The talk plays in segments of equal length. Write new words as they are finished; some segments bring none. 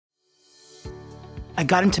I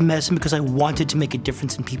got into medicine because I wanted to make a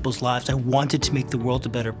difference in people's lives. I wanted to make the world a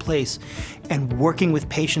better place. And working with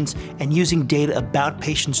patients and using data about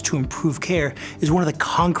patients to improve care is one of the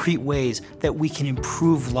concrete ways that we can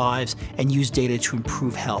improve lives and use data to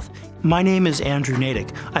improve health. My name is Andrew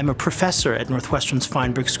Naidech. I'm a professor at Northwestern's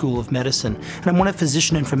Feinberg School of Medicine, and I'm one of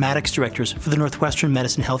physician informatics directors for the Northwestern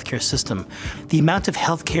Medicine healthcare system. The amount of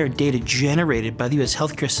healthcare data generated by the U.S.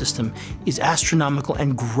 healthcare system is astronomical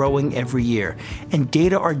and growing every year. And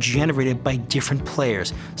data are generated by different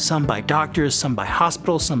players, some by doctors, some by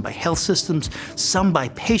hospitals, some by health systems, some by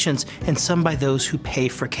patients, and some by those who pay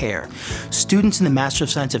for care. Students in the Master of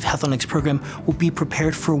Science of Health Analytics program will be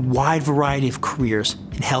prepared for a wide variety of careers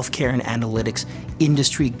in healthcare and analytics,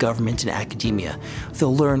 industry, government, and academia.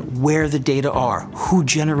 They'll learn where the data are, who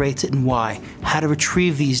generates it and why, how to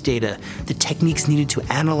retrieve these data, the techniques needed to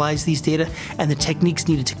analyze these data, and the techniques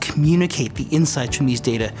needed to communicate the insights from these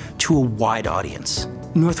data to a wide audience.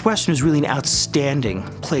 Northwestern is really an outstanding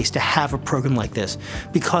place to have a program like this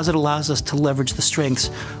because it allows us to leverage the strengths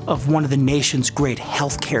of one of the nation's great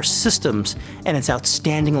healthcare systems and its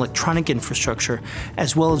outstanding electronic infrastructure,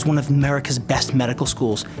 as well as one of America's best medical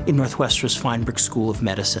schools in Northwestern's Feinberg School of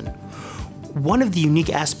Medicine. One of the unique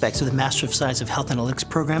aspects of the Master of Science of Health Analytics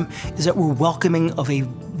program is that we're welcoming of a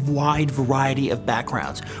wide variety of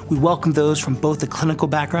backgrounds. We welcome those from both the clinical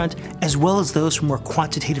background as well as those from more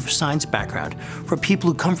quantitative science background. For people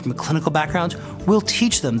who come from a clinical background, we'll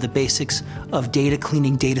teach them the basics of data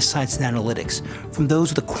cleaning, data science, and analytics. From those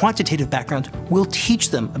with a quantitative background, we'll teach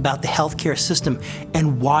them about the healthcare system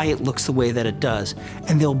and why it looks the way that it does.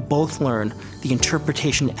 And they'll both learn the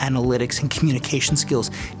interpretation, analytics, and communication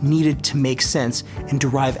skills needed to make sense and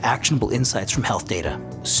derive actionable insights from health data.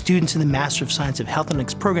 Students in the Master of Science of Health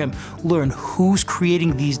Analytics program learn who's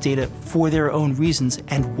creating these data for their own reasons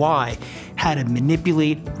and why, how to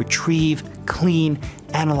manipulate, retrieve, clean,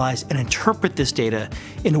 analyze, and interpret this data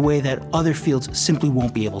in a way that other fields simply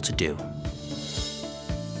won't be able to do.